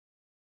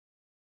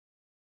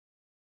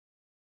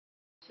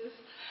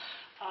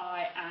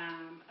I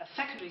am a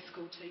secondary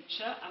school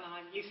teacher and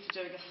I'm used to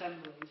doing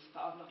assemblies,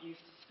 but I'm not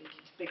used to speaking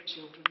to big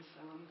children, so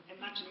I'm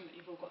imagining that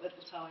you've all got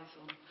little ties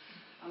on.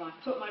 And I've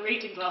put my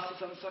reading glasses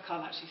on so I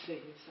can't actually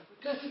see you, so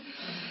we're good.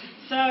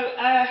 So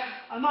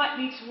I might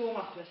need to warm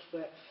up a little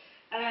bit.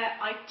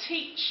 I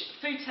teach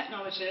food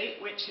technology,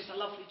 which is a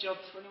lovely job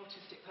for an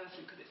autistic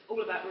person because it's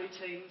all about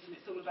routines and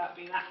it's all about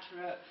being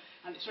accurate,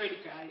 and it's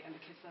really great. And the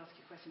kids ask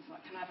you questions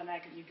like, can I have an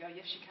egg? And you go,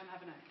 yes, you can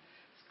have an egg.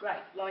 It's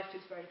great. Life is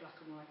very black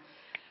and white.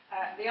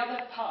 The other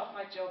part of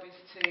my job is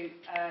to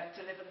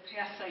deliver the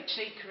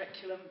PSHE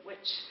curriculum,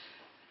 which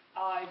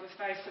I was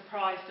very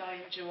surprised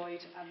I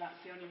enjoyed, and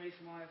that's the only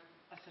reason why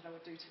I said I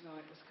would do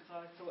tonight, was because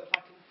I thought if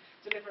I can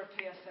deliver a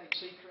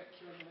PSHE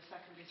curriculum in a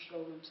secondary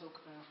school and talk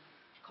about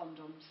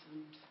condoms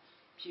and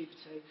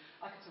puberty,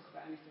 I can talk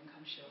about anything,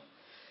 I'm sure.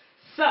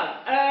 So,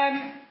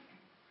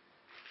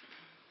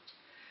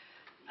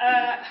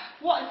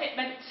 what has it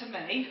meant to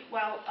me?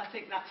 Well, I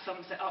think that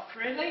sums it up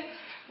really.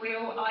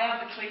 I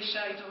am a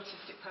cliched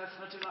autistic person.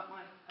 I do like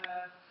my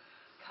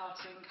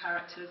cartoon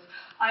characters.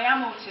 I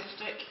am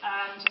autistic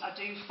and I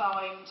do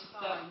find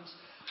that...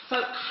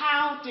 So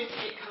how did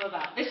it come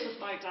about? This was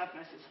my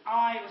diagnosis.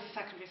 I was a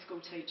secondary school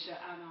teacher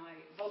and I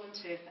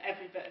volunteered for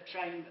every bit of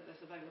training that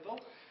there's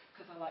available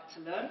because I like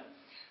to learn.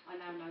 I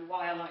now know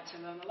why I like to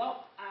learn a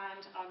lot,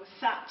 and I was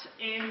sat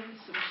in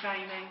some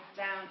training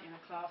down in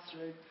a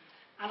classroom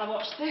and I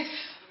watched this.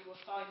 We were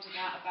finding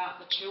out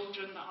about the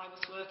children that I was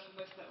working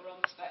with that were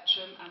on the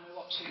spectrum, and we're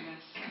watching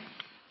this.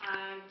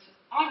 And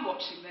I'm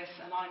watching this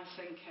and I'm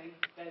thinking,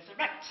 there's a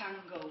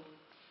rectangle.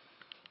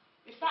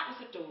 If that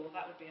was a door,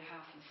 that would be a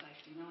health and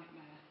safety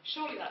nightmare.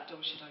 Surely that door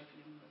should open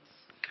inwards.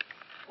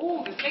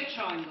 Oh, there's a big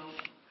triangle.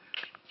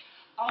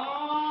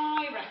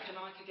 I reckon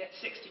I could get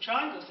 60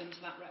 triangles into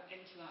that box.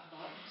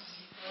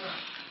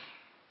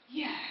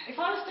 Yeah, if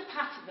I was to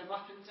pattern them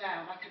up and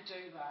down, I could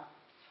do that.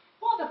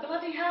 What the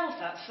bloody hell's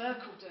that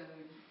circle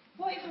doing?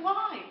 Why?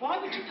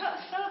 Why would you put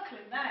a circle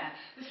in there?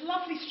 There's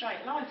lovely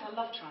straight lines. I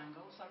love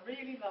triangles. I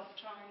really love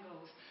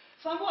triangles.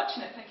 So I'm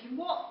watching it thinking,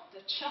 what the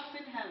chuff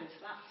in hell is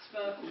that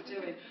circle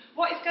doing?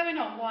 What is going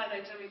on? Why are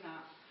they doing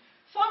that?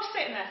 So I'm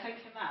sitting there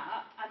thinking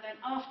that, and then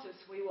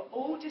afterwards we were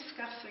all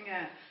discussing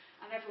it,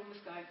 and everyone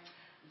was going,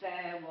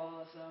 there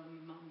was a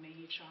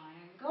mummy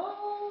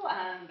triangle,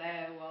 and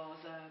there was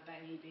a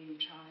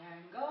baby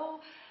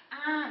triangle,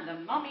 and the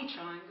mummy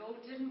triangle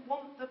didn't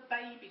want the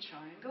baby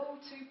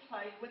triangle to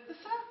play with the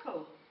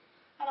circle.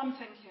 And I'm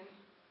thinking,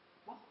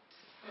 what?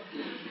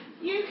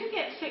 You can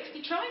get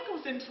 60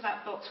 triangles into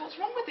that box. What's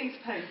wrong with these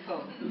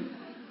people? And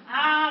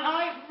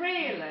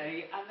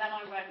then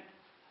I went,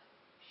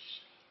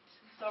 shit.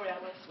 Sorry, I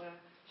will swear.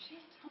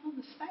 Shit, I'm on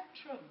the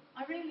spectrum.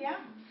 I really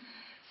am.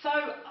 So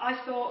I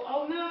thought,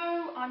 oh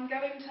no, I'm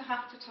going to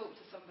have to talk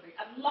to somebody.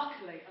 And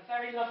luckily, a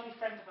very lovely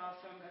friend of ours,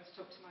 so I'm going to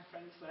talk to my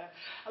friends there,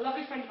 a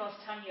lovely friend of ours,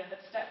 Tanya,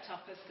 had stepped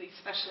up as the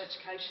special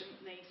education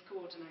needs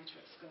coordinator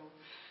at school.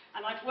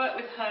 And I'd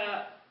worked with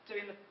her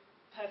doing the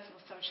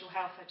personal social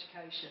health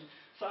education.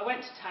 So I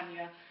went to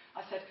Tanya,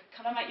 I said,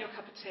 can I make you a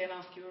cup of tea and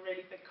ask you a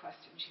really big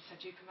question? She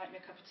said, you can make me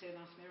a cup of tea and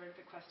ask me a really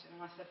big question.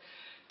 And I said,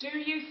 do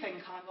you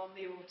think I'm on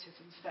the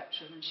autism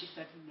spectrum? And she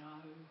said,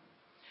 no.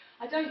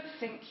 I don't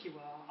think you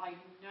are, I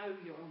know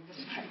you're on the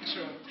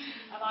spectrum.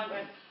 And I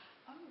went,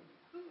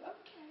 oh,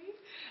 okay.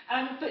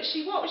 But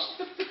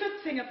the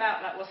good thing about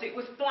that was it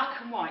was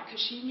black and white,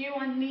 because she knew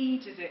I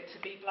needed it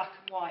to be black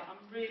and white. I'm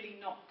really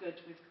not good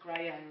with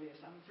grey areas,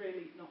 I'm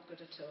really not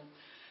good at all.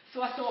 So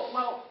I thought,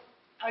 well,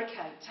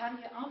 okay,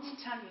 Auntie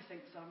Tanya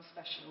thinks I'm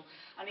special.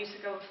 I need to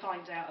go and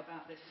find out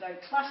about this. So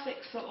classic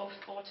sort of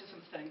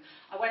autism thing.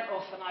 I went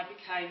off and I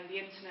became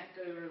the internet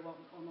guru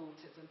on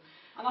autism.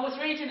 And I was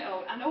reading it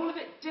all, and all of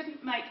it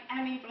didn't make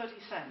any bloody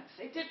sense.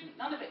 It didn't,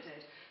 none of it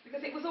did.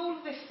 Because it was all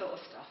of this sort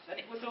of stuff,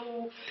 and it was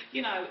all,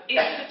 you know,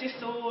 it's a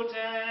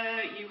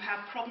disorder, you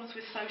have problems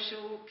with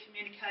social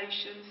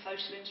communication,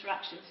 social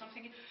interaction. So I'm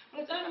thinking,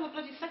 well, I don't know, I'm a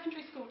bloody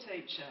secondary school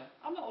teacher.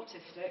 I'm not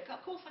autistic, of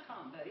course I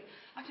can't be.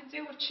 I can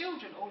deal with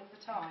children all of the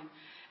time.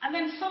 And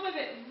then some of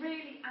it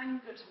really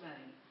angered me.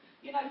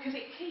 You know, because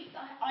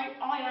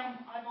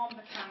I'm on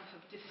the camp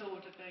of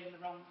disorder being the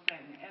wrong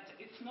thing.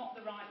 It's not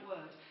the right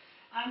word.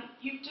 And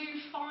you do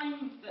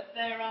find that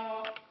there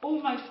are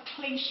almost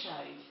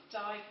cliches,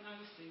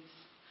 diagnoses.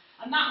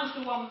 And that was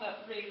the one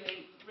that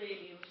really,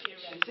 really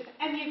infuriated. If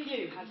any of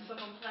you had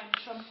someone playing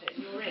trumpet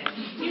in your ear,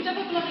 you'd have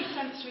a bloody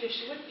sensory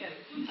issue, wouldn't you?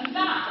 And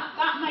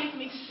that made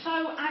me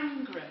so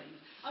angry.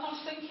 And I was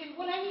thinking,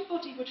 well,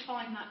 anybody would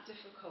find that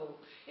difficult.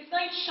 If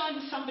they'd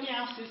shown somebody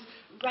else's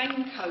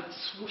raincoat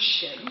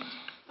swooshing,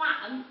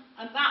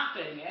 that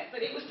being it, but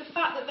it was the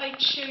fact that they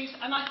choose,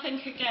 and I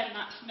think again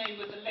that's me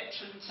with the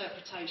literal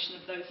interpretation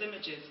of those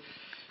images.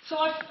 So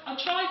I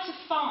tried to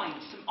find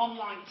some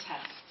online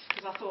tests,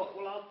 because I thought,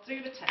 well, I'll do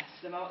the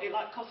tests, and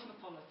like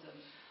Cosmopolitan,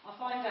 I'll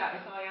find out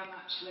if I am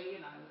actually, you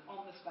know,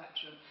 on the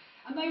spectrum.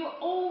 And they were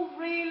all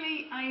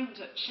really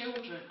aimed at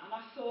children, and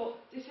I thought,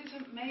 this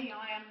isn't me,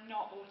 I am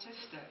not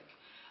autistic.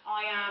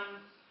 I am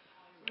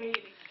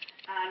really,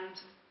 and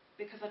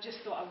because I just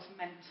thought I was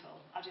mental.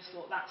 I just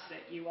thought, that's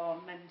it, you are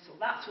mental.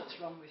 That's what's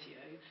wrong with you.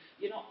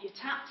 You're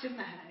tapped in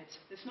the head.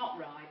 It's not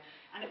right.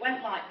 And it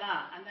went like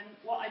that. And then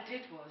what I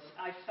did was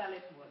I fell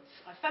inwards.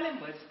 I fell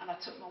inwards and I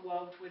took my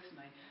world with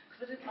me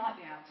because I didn't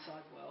like the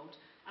outside world.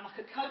 And I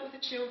could cope with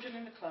the children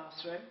in the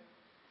classroom,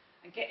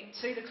 and getting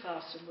to the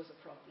classroom was a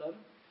problem,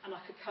 and I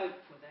could cope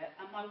with it.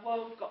 And my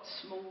world got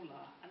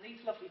smaller. And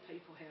these lovely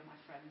people here are my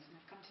friends, and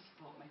they've come to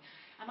support me.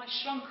 And I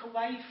shrunk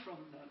away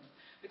from them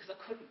because I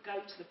couldn't go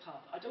to the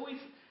pub. I'd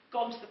always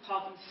gone to the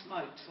pub and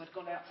smoked, so I'd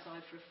gone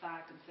outside for a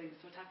fag and things,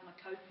 so I'd have my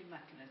coping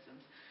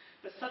mechanisms.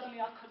 But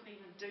suddenly I couldn't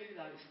even do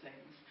those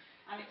things.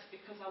 And it's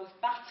because I was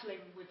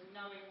battling with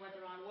knowing whether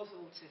I was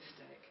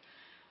autistic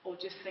or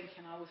just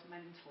thinking I was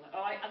mental.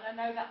 And I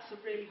know that's a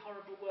really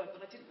horrible word, but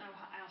I didn't know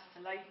how else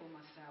to label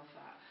myself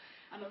at.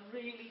 And I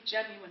really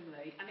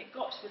genuinely, and it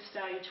got to the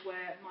stage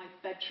where my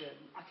bedroom,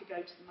 I could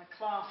go to my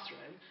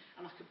classroom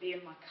and I could be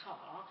in my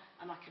car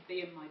and I could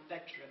be in my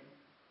bedroom.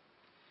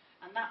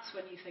 And that's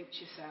when you think to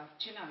yourself,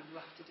 do you know, you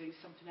have to do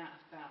something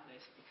about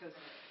this, because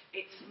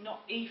it's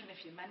not, even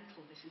if you're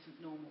mental, this isn't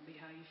normal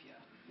behaviour.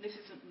 This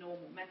isn't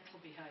normal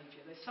mental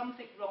behaviour. There's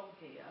something wrong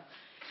here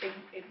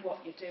in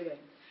what you're doing.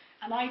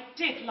 And I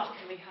did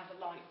luckily have a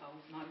light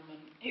bulb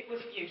moment. It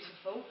was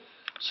beautiful.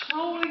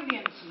 Trawling the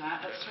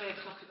internet at 3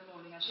 o'clock in the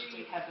morning, I should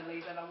do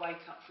heavily, then I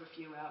wake up for a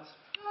few hours,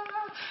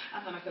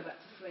 and then I go back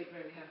to sleep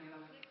really heavily, and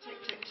I'm like, tick,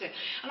 tick, tick.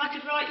 And I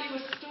could write you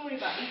a story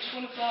about each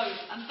one of those,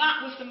 and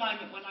that was the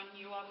moment when I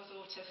knew I was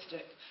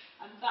autistic.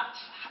 And that's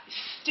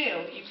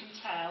still, you can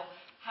tell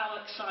how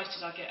excited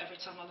I get every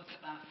time I look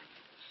at that.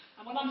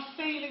 And when I'm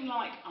feeling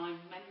like I'm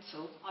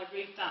mental, I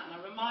read that and I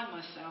remind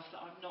myself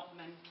that I'm not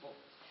mental.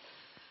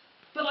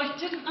 But I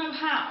didn't know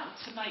how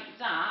to make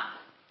that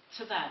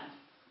to them,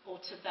 or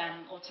to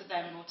them, or to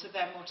them, or to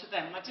them, or to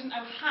them. I didn't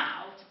know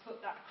how to put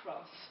that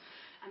across.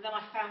 And then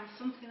I found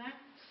something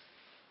else.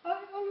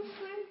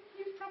 Honestly,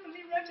 you've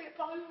probably read it,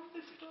 but I love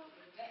this book.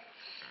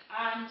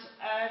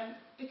 And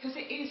because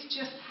it is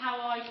just how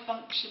I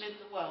function in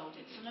the world.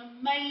 It's an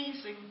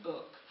amazing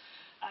book.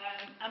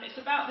 And it's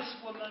about this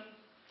woman,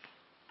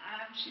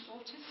 and she's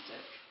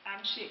autistic.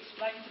 And she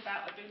explains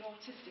about her being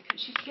autistic, and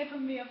she's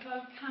given me a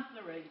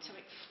vocabulary to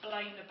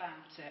explain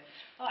about it.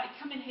 Like,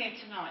 come in here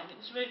tonight, and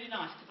it was really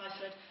nice, because I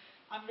said,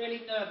 I'm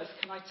really nervous,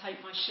 can I take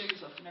my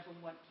shoes off? And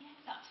everyone went, yeah,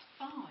 that's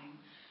fine.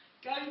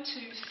 Go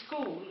to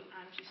school,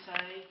 and you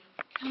say,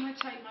 can I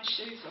take my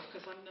shoes off?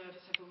 Because I'm nervous.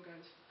 Everyone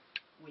goes,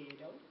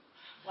 weirdo.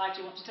 Why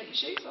do you want to take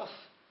your shoes off?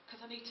 Because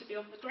I need to be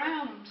on the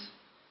ground.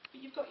 But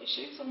you've got your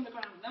shoes on the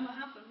ground. No, I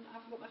haven't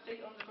got my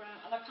feet on the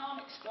ground. And I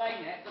can't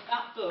explain it, but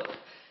that book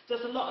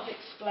does a lot of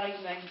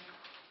explaining.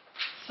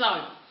 So,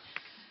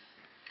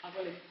 I'm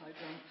willing to play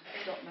drunk.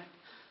 Stop me.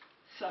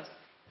 So,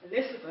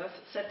 Elizabeth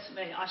said to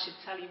me I should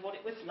tell you what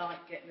it was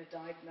like getting a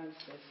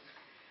diagnosis.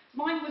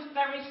 Mine was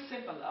very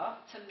similar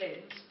to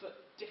Lynn's,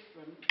 but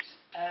different.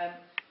 I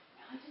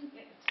didn't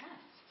get the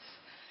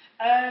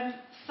tests.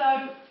 So,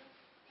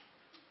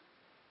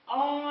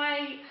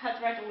 I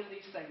had read all of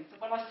these things, and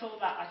when I saw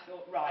that, I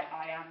thought, right,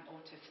 I am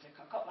autistic.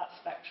 I've got that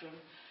spectrum.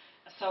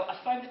 So I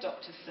phoned the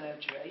doctor's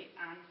surgery,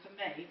 and for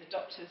me,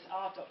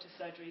 our doctor's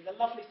surgery, the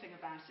lovely thing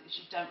about it is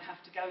you don't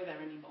have to go there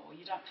anymore.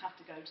 You don't have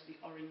to go to the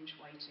orange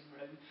waiting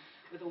room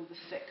with all the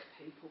sick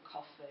people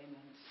coughing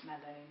and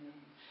smelling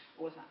and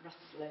all of that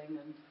rustling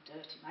and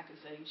dirty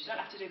magazines. You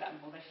don't have to do that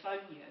anymore. They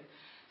phone you.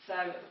 So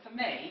for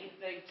me,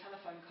 the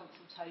telephone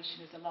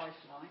consultation is a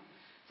lifeline.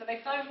 So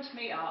they phoned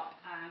me up,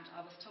 and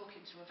I was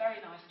talking to a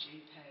very nice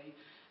GP,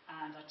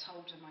 and I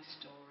told her my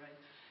story.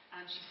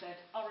 And she said,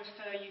 I'll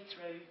refer you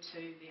through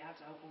to the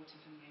adult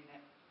autism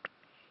unit.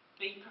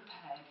 Be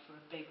prepared for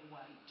a big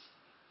wait.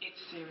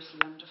 It's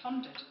seriously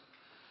underfunded.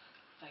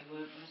 They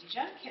weren't really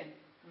joking.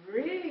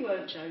 Really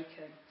weren't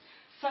joking.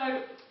 So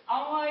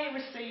I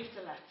received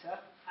a letter,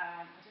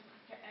 and I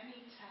didn't get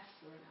any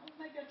tests or anything. Oh,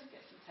 maybe I did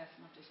get some tests,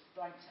 and I just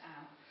blanked it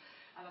out.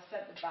 And I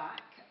sent them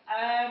back.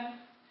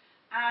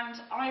 And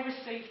I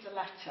received a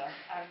letter,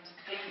 and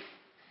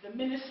the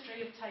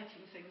Ministry of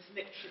Taking Things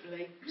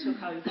literally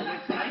took over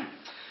with me.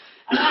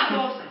 And that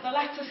was, the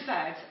letter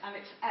said, and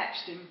it's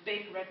etched in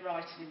big red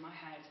writing in my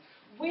head,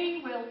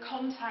 we will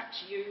contact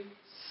you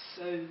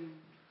soon.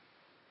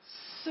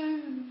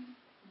 Soon.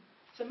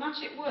 It's a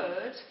magic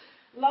word.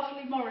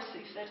 Lovely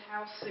Morrissey said,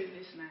 how soon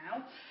is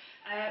now?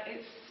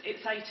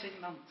 It's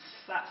 18 months.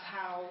 That's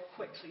how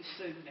quickly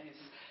soon is.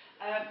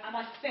 And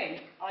I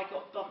think I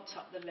got bumped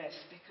up the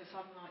list because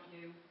I'm like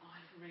you, I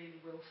really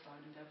will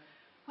phone and go,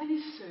 when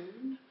is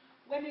soon?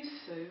 When is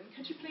soon?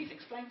 Could you please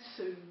explain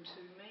soon to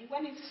me?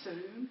 When is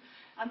soon?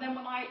 And then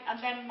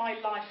my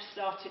life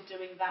started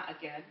doing that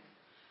again.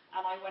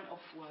 And I went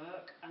off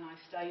work, and I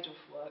stayed off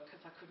work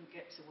because I couldn't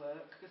get to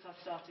work, because I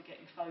started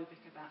getting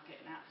phobic about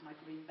getting out of my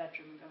green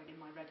bedroom and going in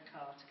my red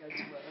car to go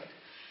to work.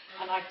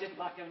 And I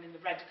didn't like going in the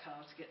red car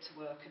to get to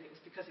work, and it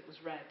was because it was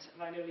red.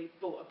 And I nearly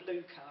bought a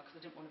blue car because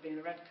I didn't want to be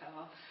in a red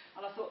car.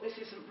 And I thought, this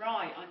isn't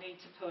right, I need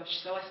to push.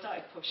 So I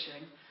started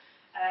pushing,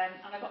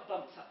 and I got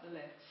bumped up the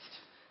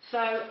list.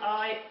 So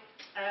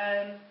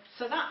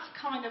so that's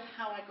kind of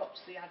how I got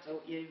to the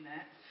adult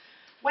unit.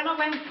 When I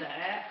went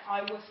there,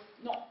 I was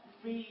not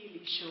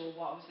really sure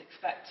what I was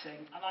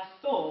expecting, and I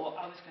thought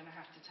I was going to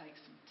have to take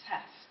some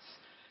tests,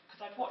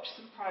 because I'd watched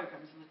some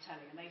programmes on the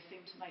telly and they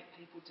seemed to make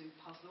people do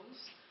puzzles,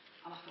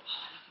 and I thought,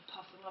 oh, I like a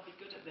puzzle, I'll be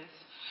good at this,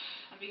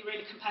 and be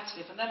really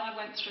competitive. And then I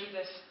went through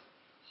this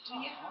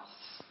pass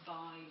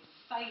by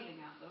failing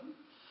at them,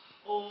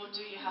 or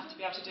do you have to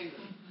be able to do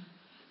them?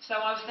 So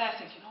I was there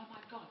thinking, oh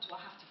my God, do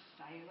I have to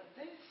fail at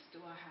this?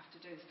 Do I have to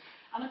do this?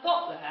 And I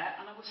got there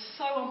and I was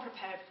so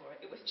unprepared for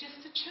it. It was just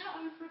a chat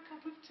over a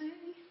cup of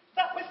tea.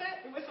 That was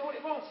it. It was all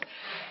it was.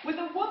 With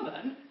a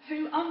woman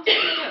who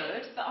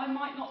understood that I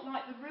might not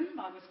like the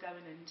room I was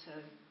going into.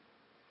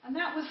 And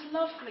that was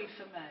lovely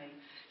for me.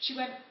 She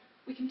went,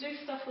 we can do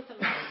stuff with the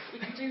lights,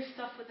 we can do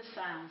stuff with the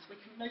sounds, we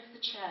can move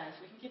the chairs,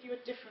 we can give you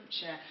a different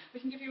chair,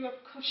 we can give you a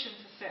cushion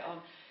to sit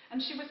on.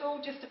 And she was all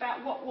just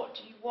about what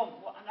do you want?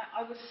 And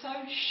I was so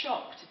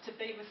shocked to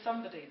be with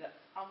somebody that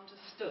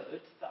understood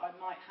that I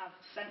might have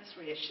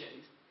sensory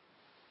issues.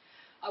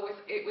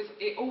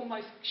 It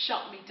almost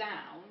shut me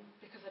down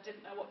because I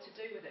didn't know what to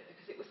do with it,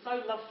 because it was so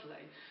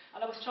lovely.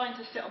 And I was trying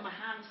to sit on my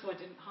hands so I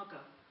didn't hug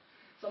her.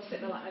 So I'm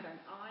sitting there like that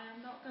going, I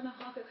am not going to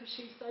hug her because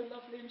she's so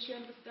lovely and she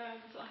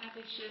understands that I have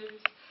issues.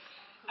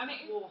 I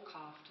mean, walk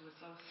afterwards,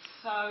 I was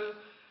so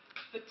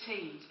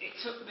fatigued. It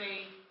took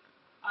me,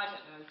 I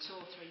don't know, 2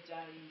 or 3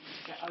 days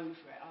to get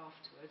over it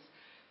afterwards,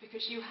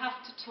 because you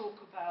have to talk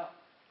about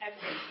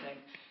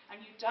everything, and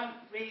you don't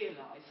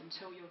realise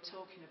until you're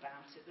talking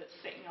about it that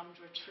sitting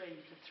under a tree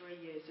for 3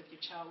 years of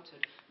your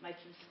childhood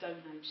making Stone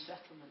Age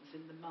settlements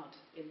in the mud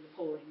in the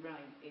pouring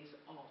rain is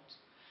odd,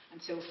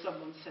 until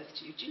someone says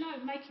to you, do you know,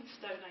 making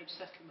Stone Age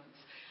settlements,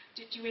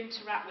 did you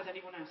interact with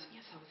anyone else?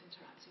 Yes, I was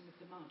interacting with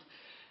the mud.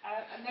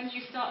 And then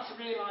you start to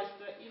realise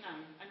that, you know,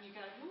 and you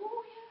go, oh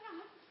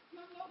yeah,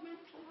 I'm not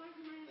mental, I'm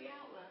really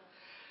out there.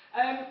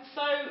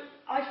 So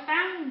I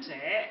found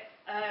it,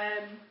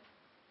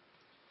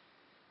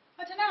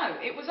 I don't know,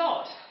 it was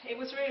odd. It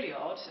was really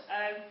odd.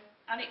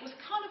 And it was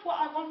kind of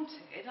what I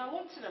wanted. I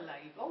wanted a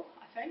label,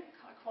 I think.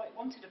 I quite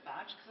wanted a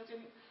badge, because I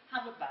didn't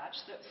have a badge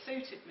that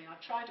suited me. I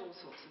tried all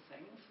sorts of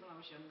things when I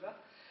was younger.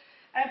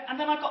 And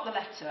then I got the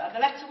letter, and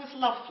the letter was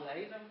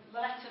lovely.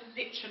 The letter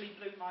literally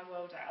blew my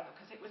world out,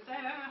 because it was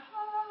there,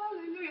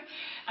 hallelujah.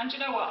 And do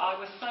you know what? I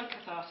was so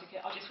cathartic.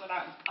 I just went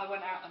out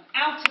and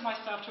outed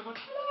myself to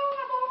everyone. Hello,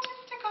 I'm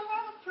autistic. I'm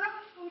rather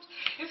proud.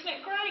 Isn't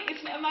it great?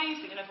 Isn't it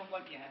amazing? And everyone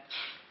went, yeah.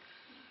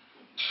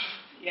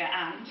 Yeah,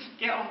 and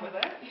get on with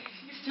it.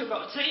 You've still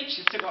got to teach.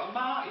 You've still got to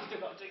mark. You've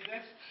still got to do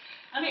this.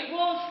 And it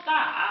was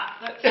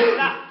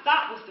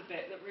that was the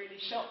bit that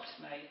really shocked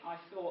me. I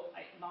thought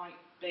it might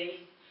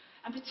be.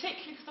 And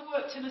particularly because I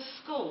worked in a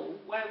school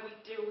where we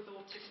deal with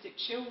autistic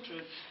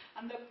children.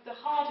 And the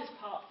hardest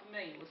part for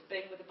me was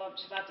being with a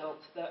bunch of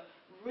adults that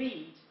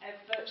read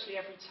virtually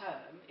every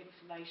term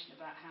information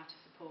about how to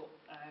support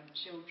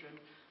children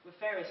with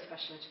various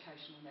special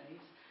educational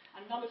needs,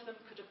 and none of them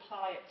could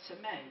apply it to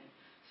me.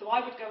 So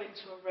I would go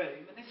into a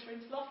room, and this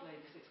room's lovely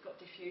because it's got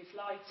diffused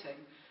lighting,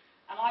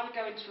 and I would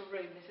go into a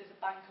room, this is a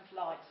bank of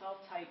lights,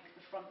 I'll take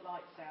the front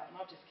lights out and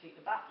I'll just keep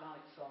the back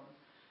lights on.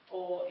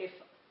 Or if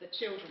the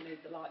children need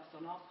the lights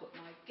on, I'll put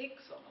my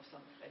gigs on or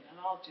something, and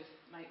I'll just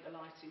make the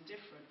lighting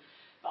different.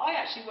 But I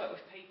actually work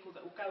with people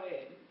that will go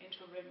into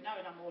a room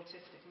knowing I'm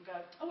autistic and go,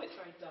 oh, it's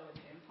very dull in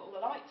here, and put all the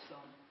lights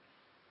on.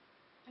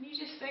 And you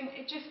just think,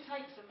 it just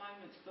takes a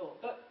moment's thought.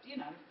 But, you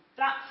know,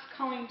 that's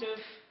kind of...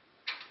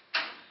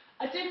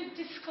 I didn't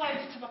disclose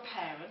to my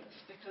parents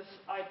because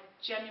I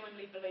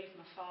genuinely believe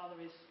my father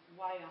is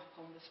way up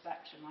on the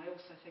spectrum. I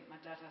also think my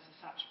dad has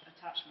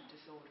attachment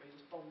disorder. He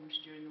was bombed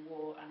during the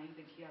war, and I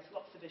think he has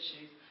lots of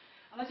issues.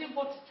 And I didn't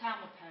want to tell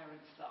my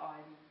parents that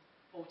I'm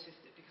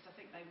autistic because I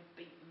think they would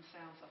beat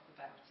themselves up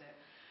about it.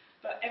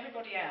 But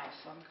everybody else,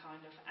 I'm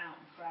kind of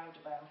out and proud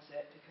about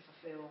it because I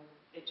feel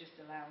it just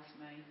allows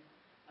me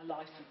a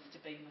license to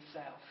be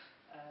myself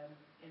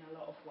in a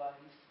lot of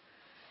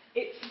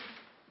ways.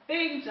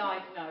 Being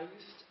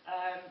diagnosed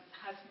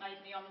has made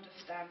me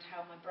understand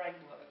how my brain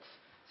works.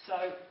 So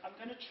I'm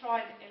going to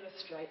try and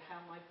illustrate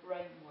how my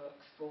brain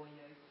works for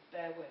you.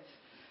 Bear with.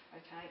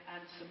 Okay?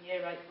 And some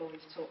Year 8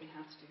 boys taught me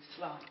how to do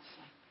slides.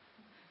 So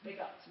big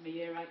up to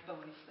me Year 8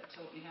 boys that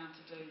taught me how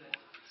to do this.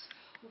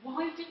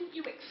 Why didn't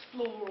you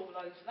explore all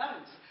over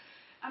those?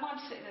 And I'm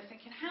sitting there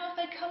thinking, how have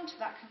they come to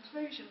that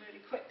conclusion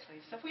really quickly?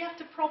 So if we have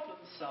to problem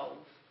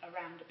solve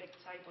around a big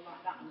table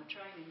like that on a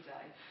training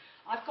day,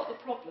 I've got the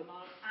problem,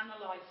 I'm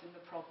analysing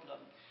the problem,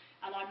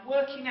 and I'm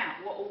working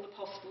out what all the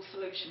possible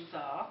solutions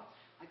are.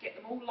 I get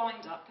them all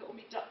lined up, get all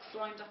my ducks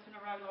lined up in a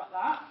row like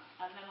that,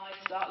 and then I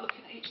start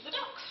looking at each of the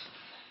ducks.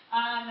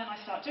 And then I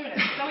start doing it.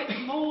 So it's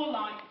more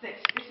like this.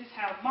 This is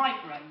how my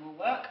brain will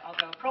work. I'll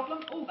go, a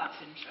problem, oh, that's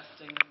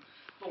interesting.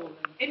 Boring.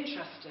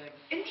 Interesting.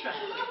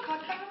 Interesting. Look, I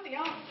found the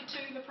answer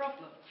to the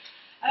problem.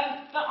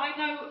 But I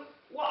know,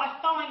 what I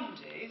find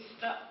is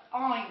that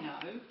I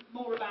know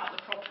more about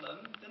the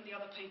problem than the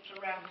other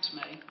people around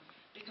me,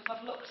 because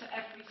I've looked at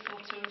every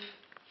sort of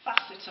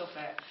facet of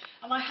it.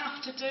 And I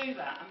have to do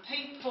that. And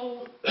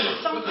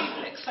some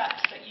people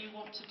accept that you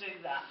want to do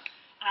that.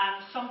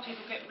 And some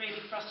people get really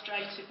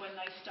frustrated when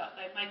they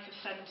make a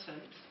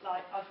sentence,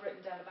 like I've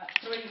written down about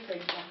 3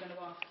 things I'm going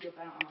to ask you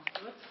about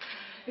afterwards,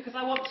 because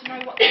I want to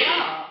know what they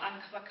are, and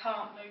because I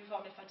can't move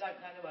on if I don't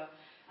know the word.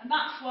 And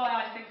that's why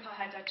I think I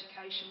had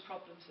education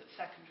problems at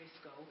secondary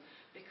school,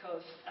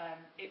 because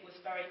it was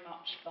very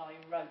much by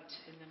rote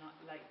in the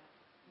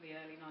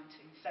early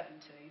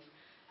 1970s.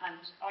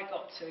 And I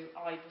got to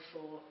I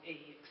before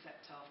E,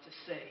 except after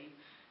C.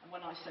 And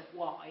when I said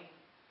why,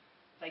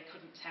 they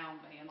couldn't tell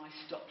me, and I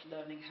stopped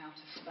learning how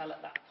to spell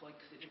at that point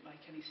because it didn't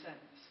make any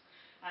sense.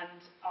 And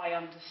I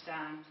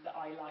understand that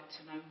I like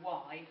to know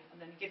why, and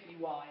then give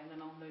me why, and then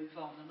I'll move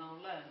on and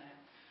I'll learn it.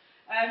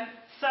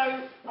 So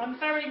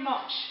I'm very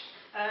much,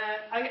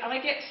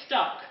 I get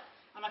stuck,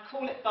 and I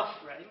call it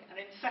buffering, and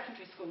in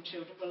secondary school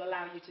children will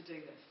allow you to do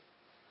this.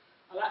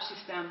 I'll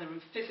actually stand there and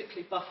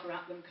physically buffer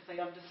at them because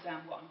they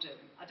understand what I'm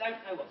doing. I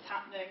don't know what's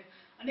happening,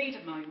 I need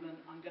a moment,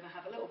 I'm going to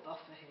have a little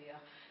buffer here,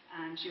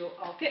 and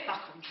I'll get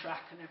back on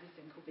track and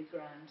everything will be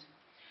grand.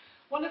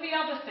 One of the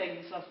other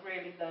things I've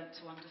really learnt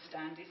to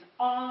understand is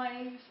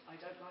eyes. I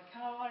don't like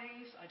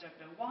eyes. I don't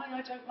know why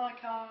I don't like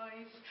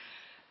eyes.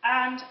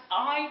 And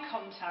eye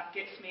contact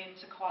gets me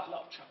into quite a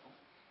lot of trouble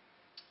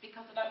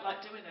because I don't like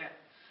doing it.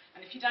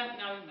 And if you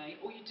don't know me,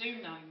 or you do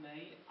know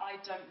me,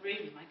 I don't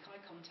really make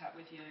eye contact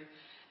with you.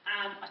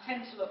 And I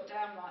tend to look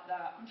down like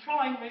that. I'm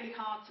trying really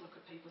hard to look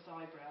at people's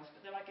eyebrows, but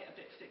then I get a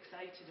bit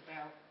fixated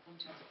about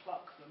wanting to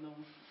pluck them or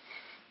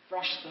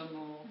brush them,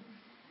 or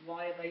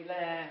why are they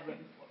there, and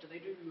what do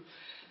they do?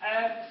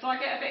 So I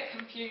get a bit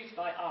confused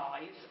by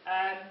eyes,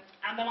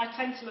 and then I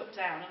tend to look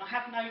down, and I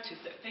have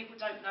noticed that if people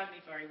don't know me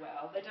very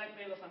well, they don't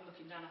realise I'm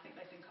looking down. I think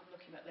they think I'm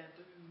looking at their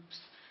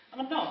boobs. And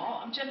I'm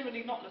not. I'm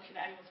generally not looking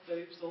at anyone's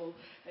boobs or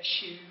their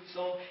shoes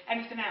or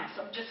anything else.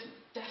 I'm just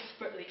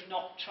desperately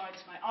not trying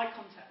to make eye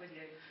contact with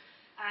you.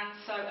 And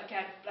so,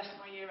 again, bless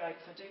my year 8s,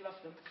 I do love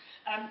them.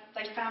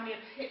 They found me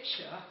a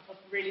picture of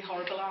really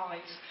horrible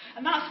eyes.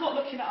 And that's what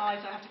looking at eyes,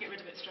 I have to get rid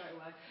of it straight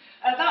away.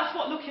 That's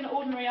what looking at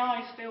ordinary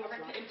eyes feels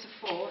like. I ripped it into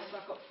 4, so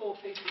I've got 4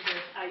 pieces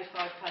of A5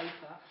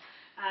 paper.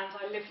 And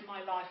I lived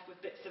my life with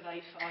bits of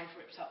A5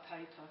 ripped up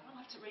paper. I'll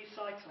have to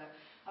recycle it.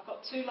 I've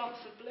got 2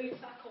 lumps of blue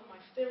tack on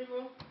my steering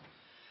wheel.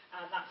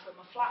 And that's where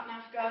my flat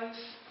nav goes.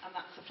 And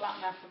that's the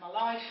flat nav for my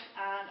life.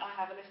 And I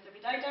have a list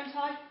every day, don't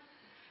I?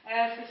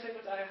 Every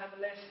single day I have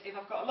a list. If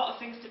I've got a lot of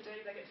things to do,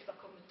 they get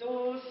stuck on the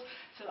doors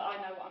so that I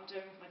know what I'm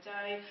doing with my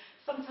day.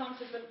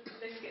 Sometimes if the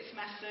list gets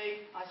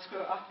messy, I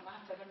screw it up and I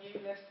have to have a new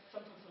list.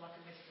 Sometimes I like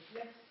a list of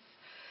lists.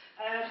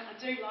 I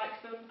do like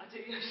them. I do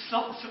use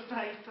lots of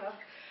paper.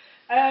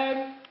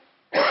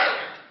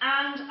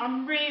 And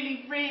I'm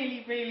really,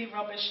 really, really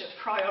rubbish at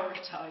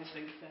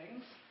prioritising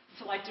things.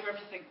 So I do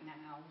everything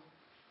now.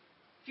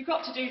 If you've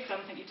got to do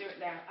something, you do it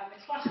now. And the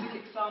classic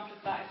example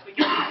of that is we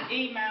get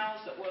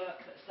emails at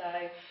work that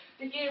say,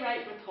 the year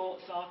 8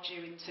 reports are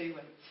due in 2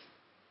 weeks.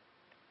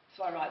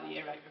 So I write the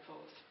year 8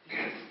 reports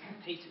because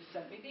Peter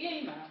sent me the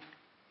email.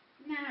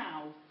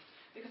 Now.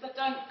 Because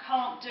I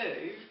can't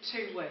do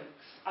 2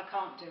 weeks. I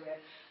can't do it.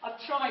 I've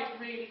tried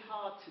really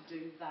hard to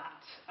do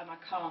that, and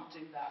I can't do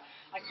that.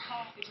 I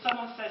can't. If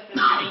someone says there's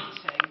a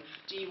meeting,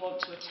 do you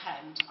want to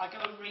attend? I go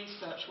and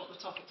research what the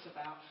topic's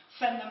about,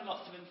 send them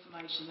lots of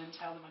information, then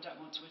tell them I don't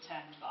want to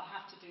attend. But I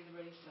have to do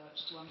the research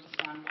to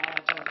understand why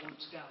I don't want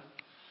to go.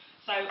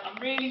 So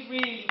I'm really,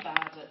 really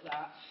bad at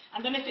that.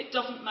 And then if it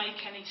doesn't make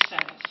any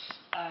sense,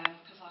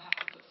 because I have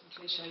to put some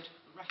cliched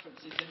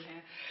references in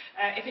here,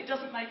 if it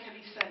doesn't make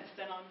any sense,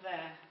 then I'm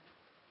there,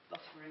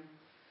 buffering.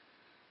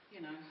 You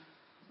know,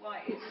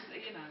 why it's,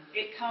 you know,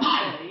 it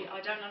can't be,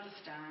 I don't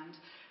understand,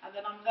 and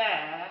then I'm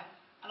there,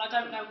 and I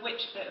don't know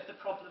which bit of the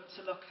problem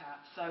to look at,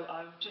 so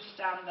I'll just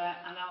stand there,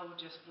 and I will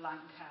just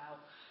blank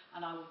out,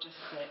 and I will just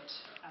sit,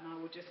 and I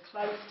will just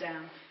close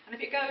down. And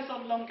if it goes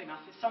on long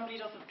enough, if somebody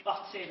doesn't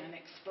butt in and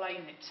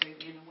explain it to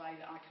me in a way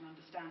that I can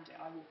understand it,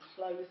 I will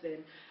close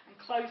in and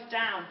close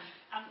down.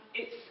 And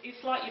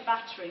it's like your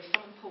battery.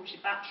 Someone pulls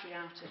your battery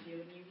out of you,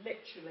 and you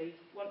literally,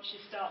 once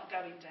you start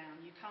going down,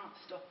 you can't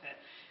stop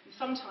it. And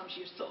sometimes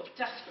you're sort of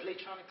desperately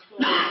trying to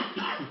claw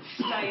and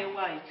stay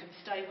awake and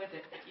stay with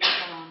it, but you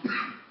can't.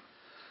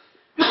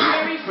 A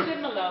very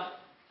similar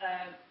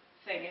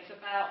thing is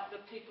about the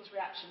people's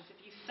reactions.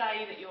 If you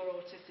say that you're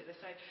autistic, they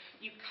say,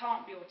 you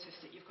can't be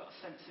autistic, you've got a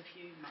sense of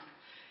humour.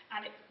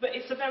 But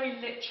it's a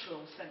very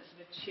literal sense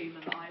of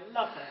humour, and I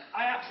love it.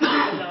 I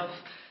absolutely love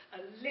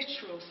a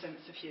literal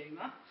sense of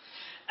humour.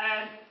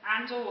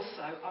 And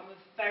also, I'm a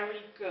very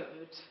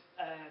good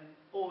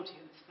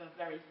audience for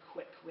very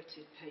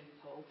quick-witted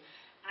people.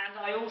 And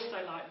I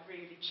also like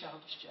really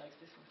childish jokes.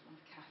 This one's one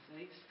of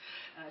Kathy's.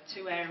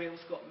 2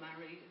 Ariels got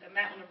married,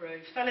 met on a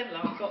roof, fell in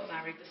love, got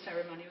married. The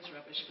ceremony was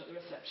rubbish, but the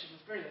reception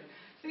was brilliant.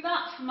 See,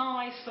 that's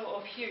my sort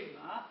of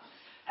humour.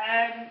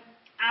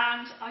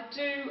 And I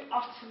do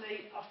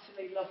utterly,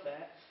 utterly love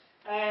it.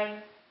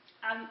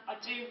 And I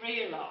do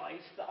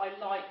realise that I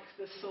like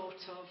the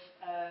sort of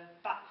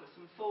backwards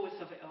and forwards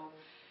of it all.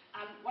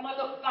 And when I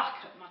look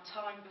back at my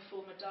time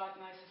before my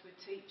diagnosis with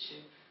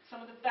teaching, some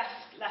of the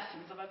best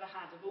lessons I've ever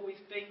had have always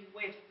been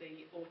with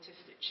the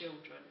autistic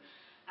children.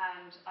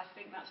 And I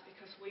think that's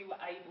because we were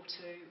able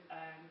to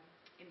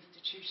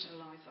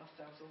institutionalise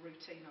ourselves or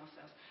routine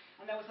ourselves.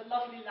 And there was a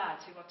lovely lad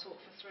who I taught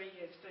for 3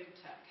 years food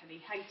tech, and he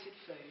hated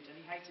food, and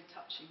he hated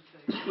touching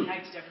food, and he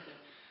hated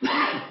everything.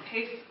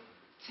 His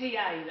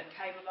TA that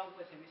came along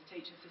with him, his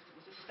teaching assistant,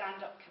 was a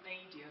stand-up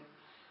comedian,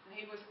 and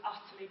he was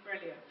utterly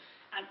brilliant.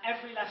 And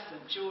every lesson,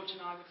 George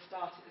and I would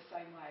start it the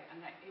same way, and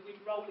he would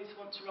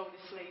want to roll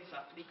his sleeves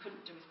up, but he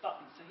couldn't do his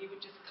buttons, so he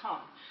would just come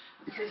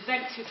and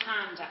present his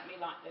hand at me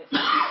like this,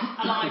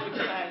 and I would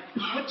say,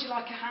 "Would you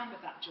like a hand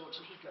with that, George?"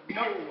 And he'd go,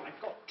 "No, I've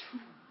got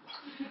 2.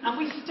 And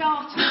we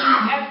started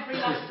every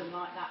lesson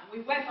like that, and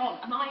we went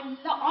on, and I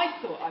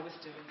thought I was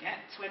doing it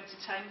to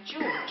entertain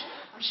George.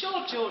 I'm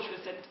sure George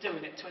was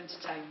doing it to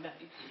entertain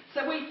me.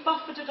 So we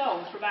buffered it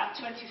on for about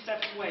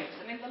 27 weeks,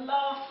 and in the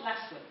last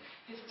lesson,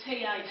 his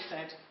TA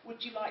said,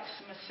 "Would you like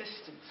some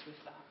assistance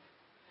with that?"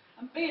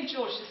 And me and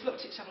George just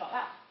looked at each other like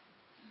that.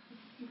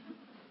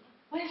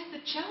 Where's the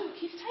joke?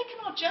 He's taken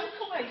our joke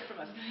away from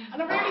us.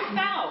 And I really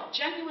felt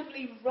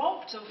genuinely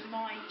robbed of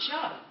my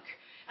joke.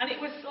 And it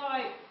was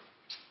like...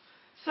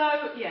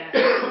 So, yeah.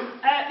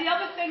 The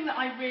other thing that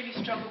I really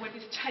struggle with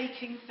is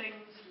taking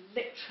things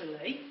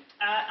literally.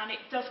 And it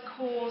does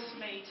cause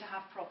me to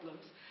have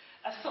problems.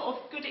 A sort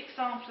of good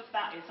example of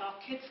that is our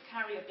kids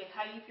carry a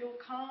behavioural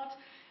card.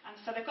 And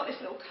so they've got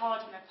this little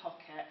card in their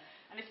pocket,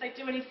 and if they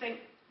do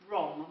anything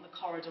wrong on the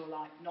corridor,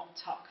 like not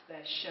tuck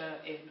their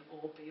shirt in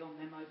or be on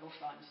their mobile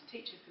phones,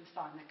 teachers can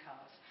sign their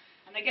cards.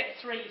 And they get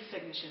 3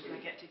 signatures and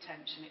they get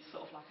detention. It's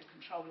sort of like a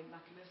controlling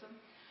mechanism.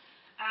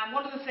 And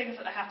one of the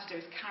things that they have to do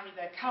is carry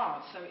their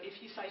card. So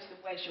if you say to them,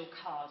 "Where's your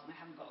card?" and they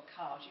haven't got a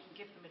card, you can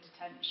give them a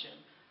detention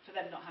for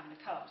them not having a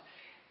card.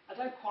 I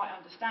don't quite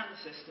understand the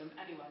system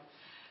anyway.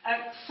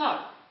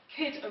 So,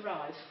 kid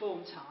arrives,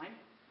 form time,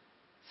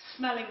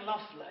 smelling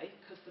lovely,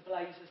 because the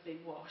blazer's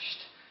been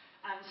washed,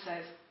 and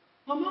says,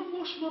 "My mum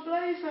washed my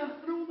blazer,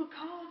 and all the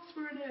cards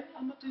were in it,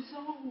 and I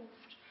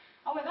dissolved."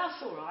 I went,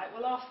 "That's all right,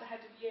 we'll ask the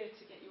head of year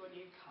to get you a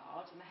new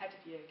card." And the head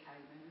of year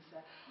came in and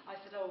said, I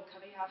said, "Oh,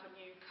 can he have a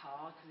new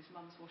card, because his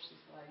mum's washed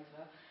his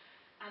blazer?"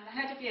 And the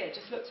head of year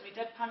just looked at me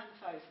deadpan in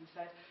the face and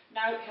said,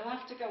 "No, he'll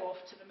have to go off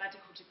to the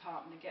medical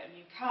department and get a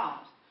new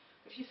card.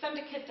 If you send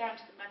a kid down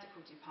to the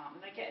medical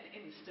department, they get an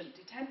instant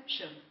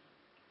detention."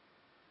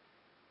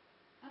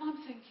 And I'm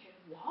thinking,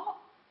 what?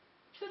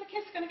 So the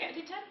kid's going to get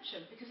a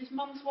detention because his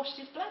mum's washed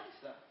his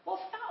blazer?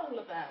 What's that all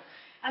about?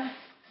 And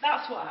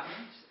that's what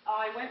happened.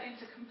 I went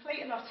into complete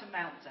and utter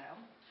meltdown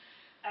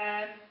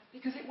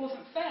because it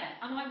wasn't fair.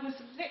 And I was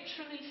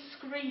literally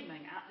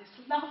screaming at this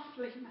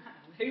lovely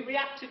man who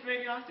reacted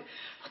really nicely.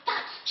 "But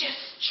that's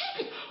just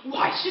stupid.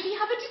 Why should he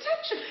have a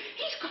detention?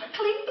 He's got a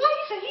clean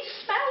blazer. He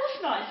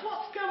smells nice.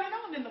 What's going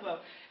on in the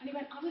world?" And he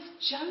went, "I was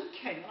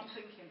joking." And I'm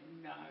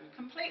thinking, no,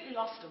 completely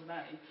lost on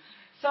me.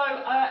 So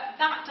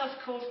that does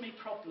cause me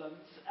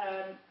problems.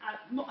 And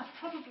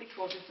probably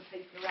causes the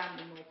people around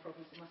me more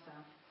problems than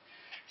myself.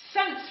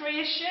 Sensory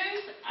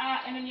issues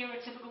in a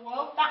neurotypical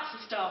world. That's a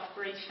staff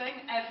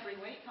briefing. Every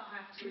week I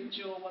have to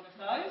endure one of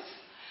those.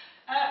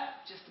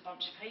 Just a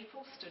bunch of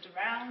people stood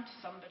around,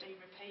 somebody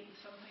repeating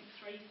something,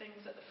 3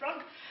 things at the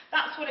front.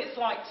 That's what it's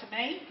like to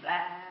me.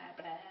 Blah,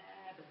 blah,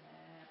 blah,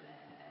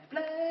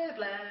 blah, blah,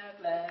 blah,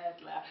 blah,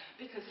 blah.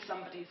 Because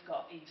somebody's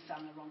got Yves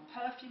Saint Laurent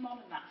perfume on,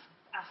 and that's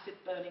acid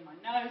burning my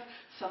nose.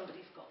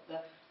 Somebody's got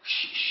the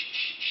shh, shh,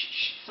 shh, shh,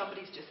 shh.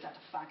 Somebody's just had a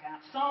fag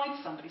outside.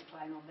 Somebody's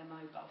playing on their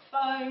mobile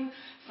phone.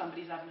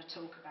 Somebody's having a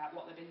talk about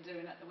what they've been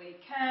doing at the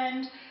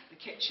weekend. The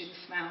kitchen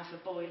smells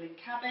of boiling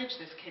cabbage.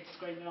 There's kids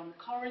screaming on the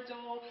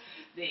corridor.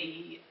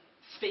 The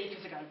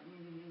speakers are going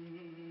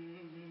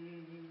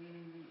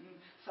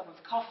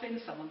someone's coughing,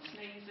 someone's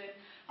sneezing.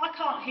 I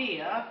can't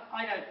hear,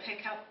 I don't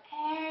pick up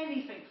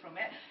anything from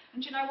it.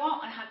 And do you know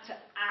what? I had to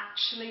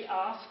actually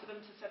ask for them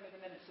to send me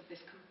the minutes of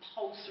this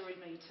compulsory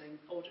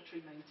meeting,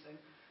 auditory meeting.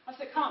 I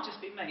said, it can't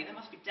just be me, there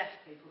must be deaf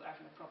people that are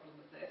having a problem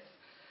with this.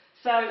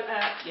 So,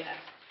 yeah,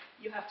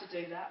 you have to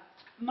do that.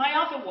 My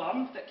other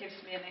one that gives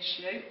me an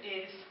issue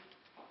is,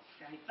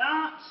 okay,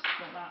 that,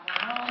 got that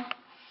one on,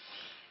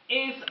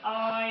 is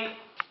I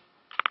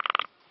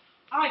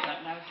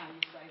don't know how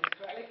you say this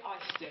correctly, I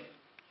stim.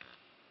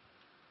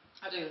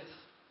 I do this.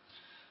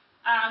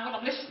 And when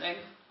I'm listening,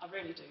 I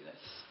really do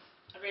this.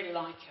 I really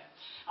like it.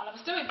 And I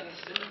was doing this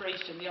in the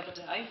briefing the other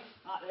day,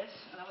 like this,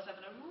 and I was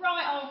having a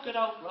right old good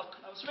old rock,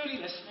 and I was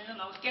really listening, and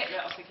I was getting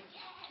it, I was thinking,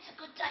 yeah, it's a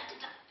good day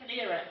today, I can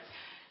hear it.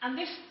 And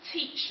this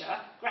teacher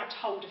grabbed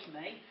hold of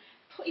me,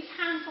 put his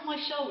hands on my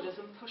shoulders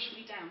and pushed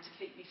me down to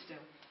keep me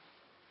still.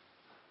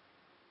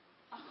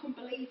 I couldn't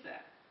believe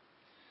it.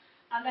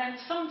 And then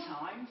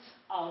sometimes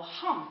I'll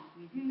hum.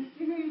 I'm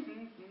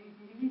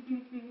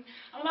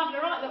having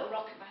a right little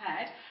rock in my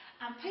head,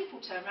 and people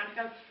turn around and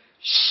go,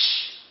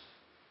 shh.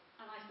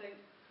 And I think,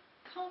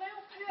 can't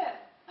help it.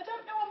 I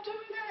don't know I'm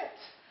doing it.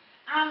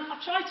 And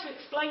I try to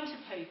explain to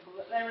people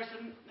that there is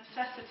a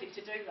necessity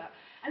to do that.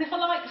 And if I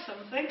like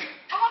something,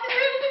 I'm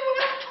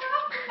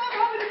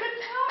having a good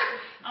time.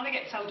 And I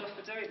get told off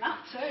for doing that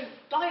too,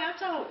 by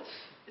adults.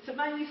 It's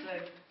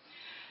amazing.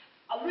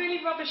 I'm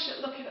really rubbish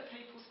at looking at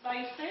people's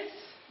faces,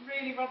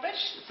 really rubbish.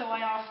 So I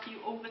ask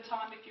you all the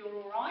time if you're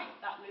all right.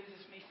 That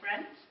loses me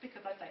friends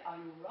because I say, are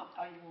you all right?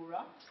 Are you all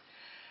right?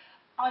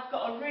 I've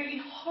got a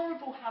really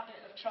horrible habit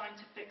of trying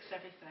to fix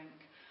everything.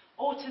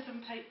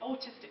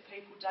 Autistic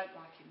people don't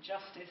like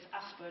injustice.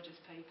 Asperger's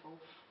people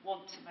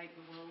want to make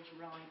the world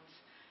right.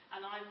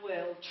 And I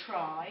will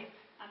try.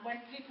 And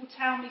when people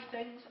tell me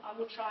things, I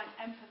will try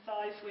and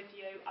empathise with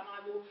you, and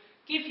I will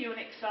give you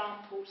an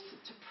example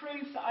to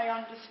prove that I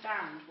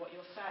understand what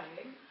you're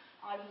saying.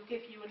 I will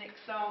give you an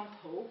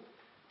example,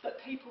 but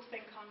people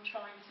think I'm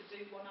trying to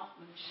do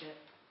one-upmanship.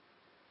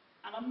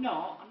 And I'm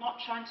not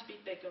trying to be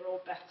bigger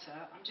or better.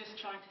 I'm just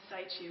trying to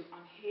say to you,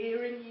 I'm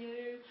hearing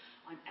you,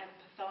 I'm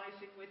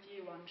empathising with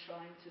you, I'm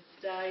trying to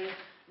stay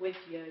with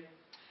you.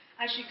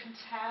 As you can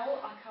tell,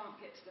 I can't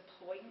get to the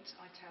point.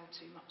 I tell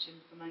too much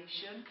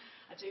information.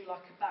 I do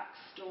like a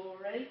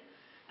backstory.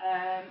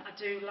 I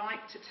do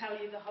like to tell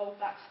you the whole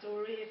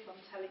backstory. If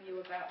I'm telling you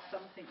about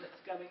something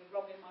that's going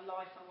wrong in my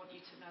life, I want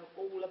you to know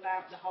all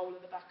about the whole of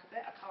the back of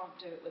it. I can't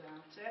do it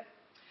without it.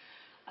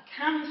 I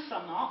can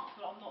sum up,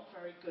 but I'm not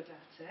very good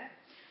at it.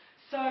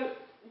 So,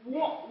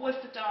 what was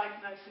the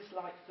diagnosis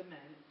like for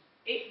me?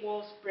 It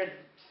was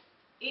brilliant.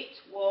 It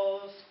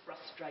was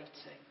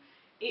frustrating.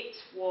 It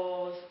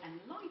was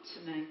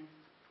enlightening.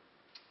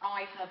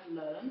 I have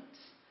learnt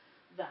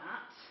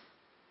that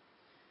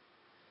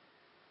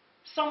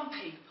some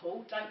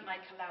people don't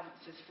make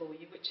allowances for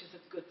you, which is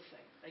a good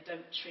thing. They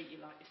don't treat you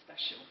like you're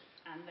special.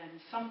 And then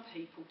some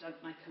people don't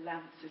make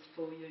allowances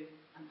for you,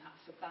 and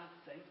that's a bad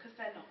thing, because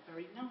they're not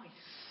very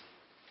nice.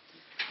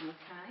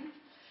 Okay?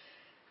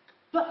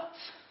 But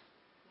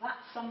that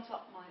sums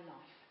up my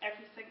life.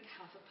 Everything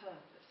has a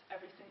purpose.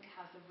 Everything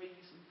has a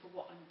reason for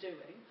what I'm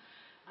doing.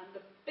 And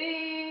the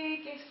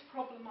biggest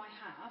problem I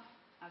have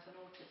as an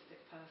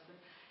autistic person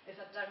is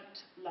I don't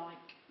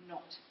like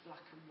not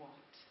black and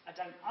white. I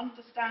don't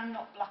understand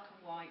not black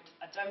and white.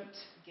 I don't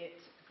get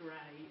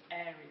grey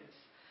areas.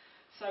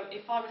 So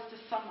if I was to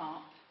sum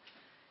up,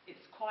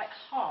 it's quite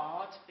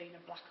hard being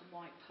a black and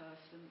white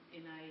person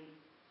in a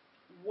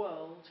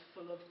world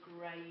full of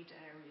greyed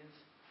areas.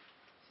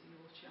 So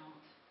your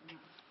chart. And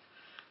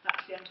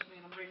that's the end of me,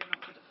 and I'm really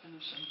not good at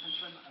finishing. Thank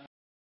you very much.